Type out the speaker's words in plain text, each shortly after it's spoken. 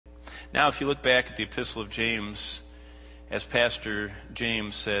Now, if you look back at the Epistle of James, as Pastor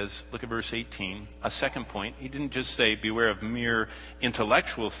James says, look at verse 18, a second point. He didn't just say, beware of mere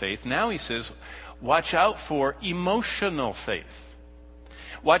intellectual faith. Now he says, watch out for emotional faith.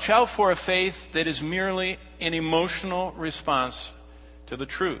 Watch out for a faith that is merely an emotional response to the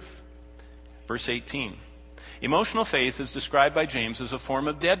truth. Verse 18. Emotional faith is described by James as a form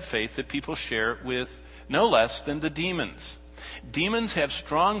of dead faith that people share with no less than the demons. Demons have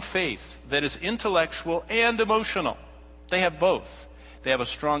strong faith that is intellectual and emotional. They have both. They have a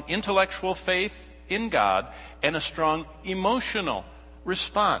strong intellectual faith in God and a strong emotional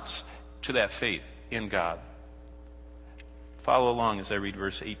response to that faith in God. Follow along as I read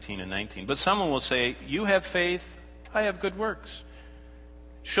verse 18 and 19. But someone will say, you have faith, I have good works.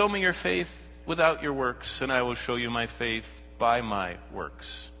 Show me your faith without your works, and I will show you my faith by my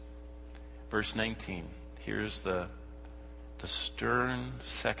works. Verse 19. Here's the stern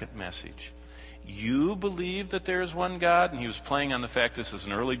second message. You believe that there is one God? And he was playing on the fact this is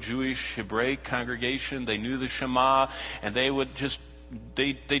an early Jewish Hebraic congregation. They knew the Shema, and they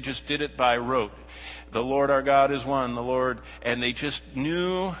just did it by rote. The Lord our God is one, the Lord, and they just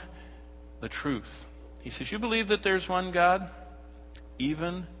knew the truth. He says, you believe that there's one God?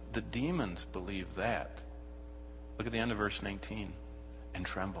 Even the demons believe that. Look at the end of verse 19. And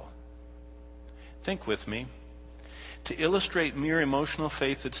tremble. Think with me. To illustrate mere emotional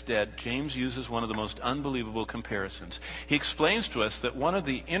faith that's dead, James uses one of the most unbelievable comparisons. He explains to us that one of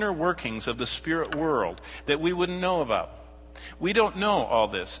the inner workings of the spirit world that we wouldn't know about. We don't know all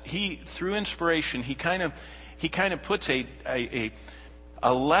this. Through inspiration, he kind of puts a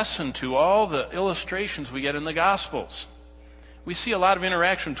lesson to all the illustrations we get in the Gospels. We see a lot of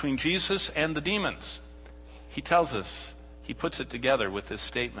interaction between Jesus and the demons. He tells us, he puts it together with this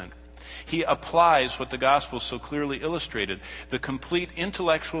statement. He applies what the gospel so clearly illustrated, the complete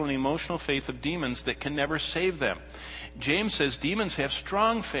intellectual and emotional faith of demons that can never save them. James says demons have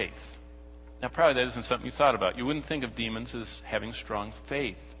strong faith. Now, probably that isn't something you thought about. You wouldn't think of demons as having strong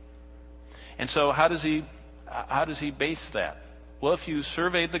faith. And so how does he base that? Well, if you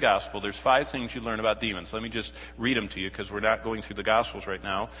surveyed the gospel, there's 5 things you learn about demons. Let me just read them to you because we're not going through the gospels right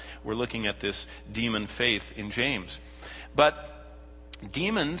now. We're looking at this demon faith in James. But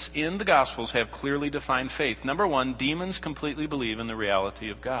demons in the Gospels have clearly defined faith. Number 1, demons completely believe in the reality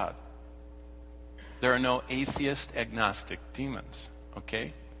of God. There are no atheist, agnostic demons.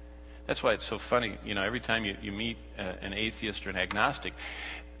 Okay? That's why it's so funny. You know, every time you meet an atheist or an agnostic,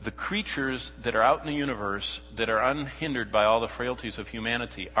 the creatures that are out in the universe that are unhindered by all the frailties of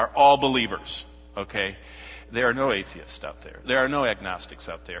humanity are all believers. Okay? There are no atheists out there. There are no agnostics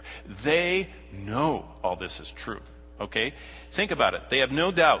out there. They know all this is true. Okay? Think about it. They have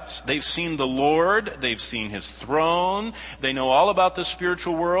no doubts. They've seen the Lord. They've seen His throne. They know all about the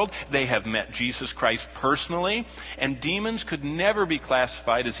spiritual world. They have met Jesus Christ personally. And demons could never be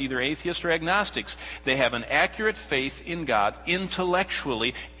classified as either atheists or agnostics. They have an accurate faith in God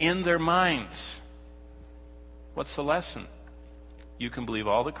intellectually in their minds. What's the lesson? You can believe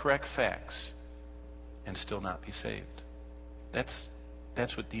all the correct facts and still not be saved. That's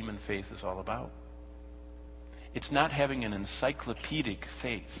what demon faith is all about. It's not having an encyclopedic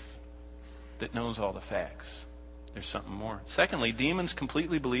faith that knows all the facts. There's something more. Secondly, demons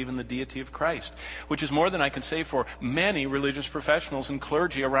completely believe in the deity of Christ, which is more than I can say for many religious professionals and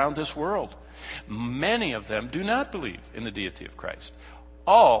clergy around this world. Many of them do not believe in the deity of Christ.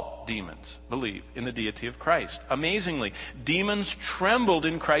 All demons believe in the deity of Christ. Amazingly, demons trembled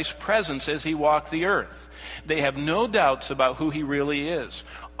in Christ's presence as He walked the earth. They have no doubts about who He really is.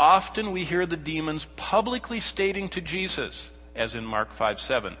 Often we hear the demons publicly stating to Jesus, as in Mark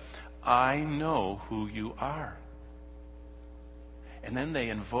 5:7, I know who you are. And then they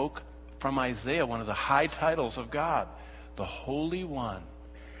invoke from Isaiah one of the high titles of God, the Holy One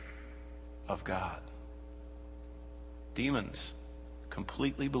of God. Demons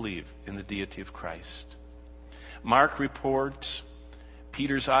completely believe in the deity of Christ. Mark reports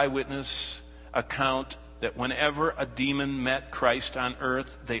Peter's eyewitness account that whenever a demon met Christ on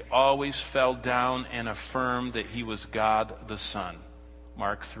earth, they always fell down and affirmed that He was God the Son.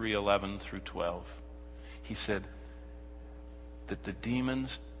 Mark 3:11 through 12. He said that the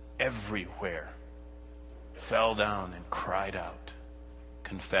demons everywhere fell down and cried out,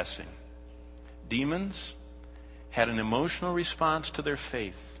 confessing. Demons had an emotional response to their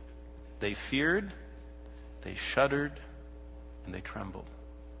faith. They feared, they shuddered, and they trembled.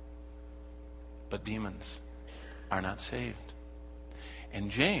 But demons are not saved.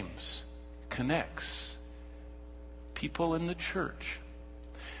 And James connects people in the church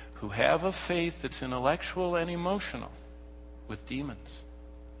who have a faith that's intellectual and emotional with demons.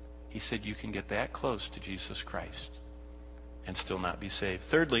 He said you can get that close to Jesus Christ and still not be saved.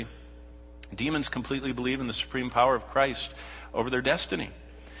 Thirdly, demons completely believe in the supreme power of Christ over their destiny.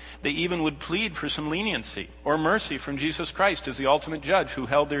 They even would plead for some leniency or mercy from Jesus Christ as the ultimate judge who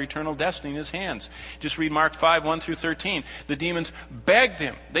held their eternal destiny in his hands. Just read Mark 5, 1 through 13. The demons begged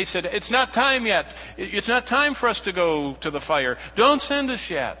him. They said, it's not time yet. It's not time for us to go to the fire. Don't send us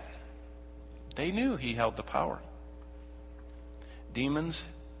yet. They knew he held the power. Demons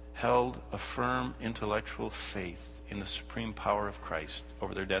held a firm intellectual faith in the supreme power of Christ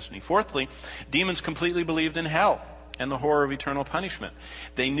over their destiny. Fourthly, demons completely believed in hell and the horror of eternal punishment.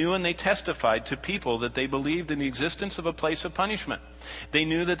 They knew and they testified to people that they believed in the existence of a place of punishment. They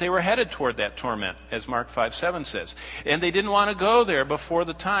knew that they were headed toward that torment, as Mark 5:7 says. And they didn't want to go there before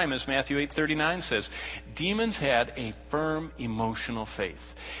the time, as Matthew 8:39 says. Demons had a firm emotional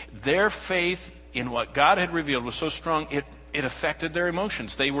faith. Their faith in what God had revealed was so strong, it affected their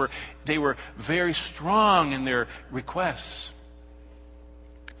emotions. They were very strong in their requests.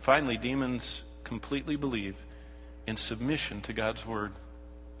 Finally, demons completely believe in submission to God's Word.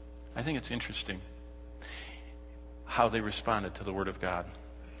 I think it's interesting how they responded to the Word of God.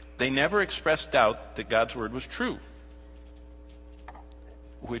 They never expressed doubt that God's Word was true,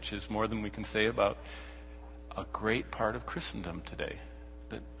 which is more than we can say about a great part of Christendom today,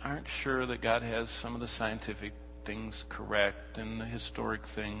 that aren't sure that God has some of the scientific things correct and the historic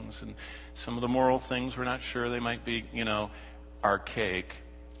things, and some of the moral things we're not sure they might be, archaic.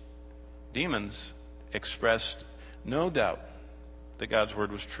 Demons expressed no doubt that God's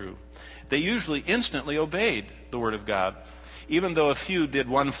Word was true. They usually instantly obeyed the Word of God. Even though a few did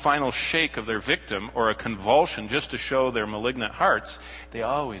one final shake of their victim or a convulsion just to show their malignant hearts, they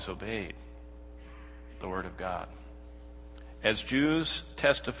always obeyed the Word of God. As Jews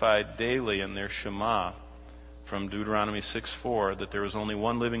testified daily in their Shema from Deuteronomy 6:4 that there is only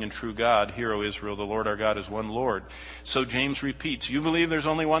one living and true God, hear, O Israel, the Lord our God is one Lord. So James repeats, you believe there's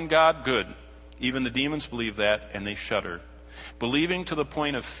only one God? Good. Even the demons believe that, and they shudder. Believing to the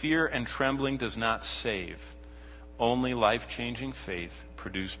point of fear and trembling does not save. Only life-changing faith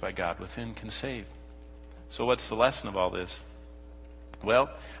produced by God within can save. So what's the lesson of all this?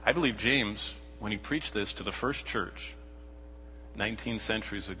 Well, I believe James, when he preached this to the first church 19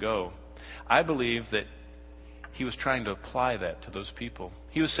 centuries ago, I believe that he was trying to apply that to those people.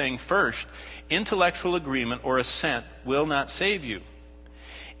 He was saying, first, intellectual agreement or assent will not save you.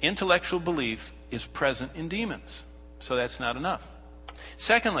 Intellectual belief is present in demons, so that's not enough.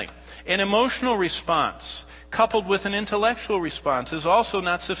 Secondly, an emotional response coupled with an intellectual response is also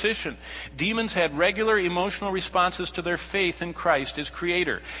not sufficient. Demons had regular emotional responses to their faith in Christ as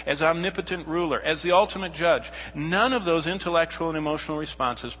Creator, as omnipotent ruler, as the ultimate judge. None of those intellectual and emotional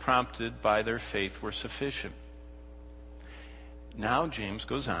responses prompted by their faith were sufficient. Now James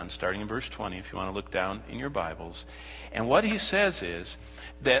goes on, starting in verse 20, if you want to look down in your Bibles. And what he says is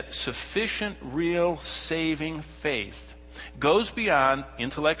that sufficient, real, saving faith goes beyond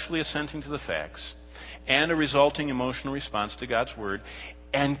intellectually assenting to the facts and a resulting emotional response to God's Word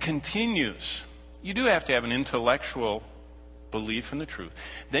and continues. You do have to have an intellectual belief in the truth.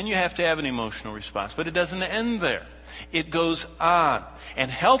 Then you have to have an emotional response. But it doesn't end there. It goes on.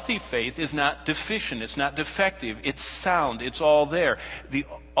 And healthy faith is not deficient. It's not defective. It's sound. It's all there.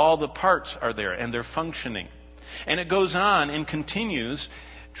 All the parts are there and they're functioning. And it goes on and continues,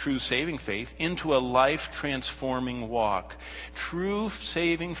 true saving faith, into a life-transforming walk. True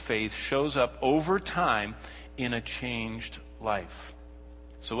saving faith shows up over time in a changed life.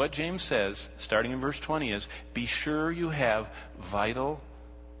 So what James says, starting in verse 20, is, be sure you have vital,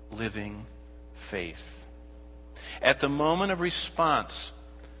 living faith. At the moment of response,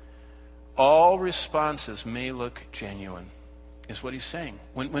 all responses may look genuine, is what he's saying.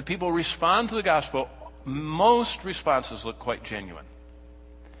 When people respond to the gospel, most responses look quite genuine.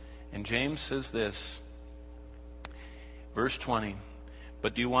 And James says this, verse 20,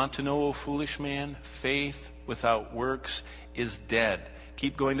 but do you want to know, O foolish man, faith without works is dead.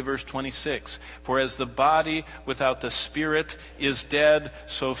 Keep going to verse 26. For as the body without the spirit is dead,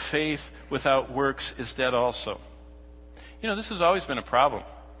 so faith without works is dead also. This has always been a problem.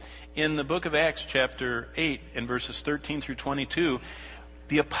 In the book of Acts, chapter 8, and verses 13 through 22,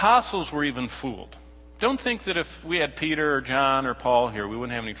 the apostles were even fooled. Don't think that if we had Peter or John or Paul here, we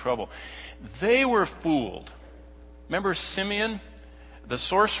wouldn't have any trouble. They were fooled. Remember Simeon, the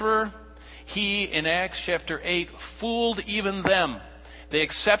sorcerer? He, in Acts chapter 8, fooled even them. They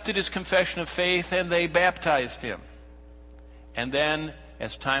accepted his confession of faith and they baptized him. And then,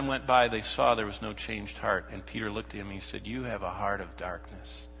 as time went by, they saw there was no changed heart. And Peter looked at him and he said, you have a heart of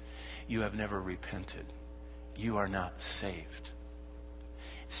darkness. You have never repented. You are not saved.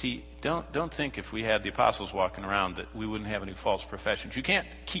 See, don't think if we had the apostles walking around that we wouldn't have any false professions. You can't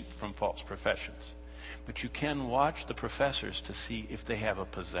keep from false professions. But you can watch the professors to see if they have a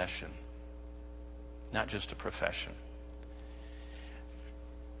possession, not just a profession.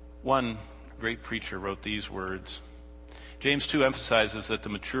 One great preacher wrote these words. James 2 emphasizes that the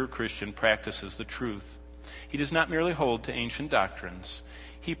mature Christian practices the truth. He does not merely hold to ancient doctrines.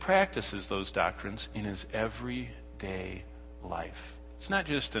 He practices those doctrines in his everyday life. It's not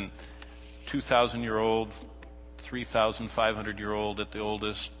just an 2,000-year-old, 3,500-year-old at the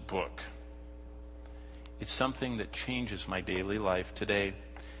oldest book. It's something that changes my daily life today.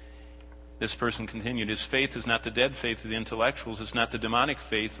 This person continued, his faith is not the dead faith of the intellectuals. It's not the demonic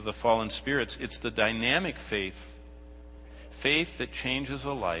faith of the fallen spirits. It's the dynamic faith. Faith that changes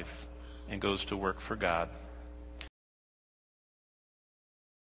a life and goes to work for God.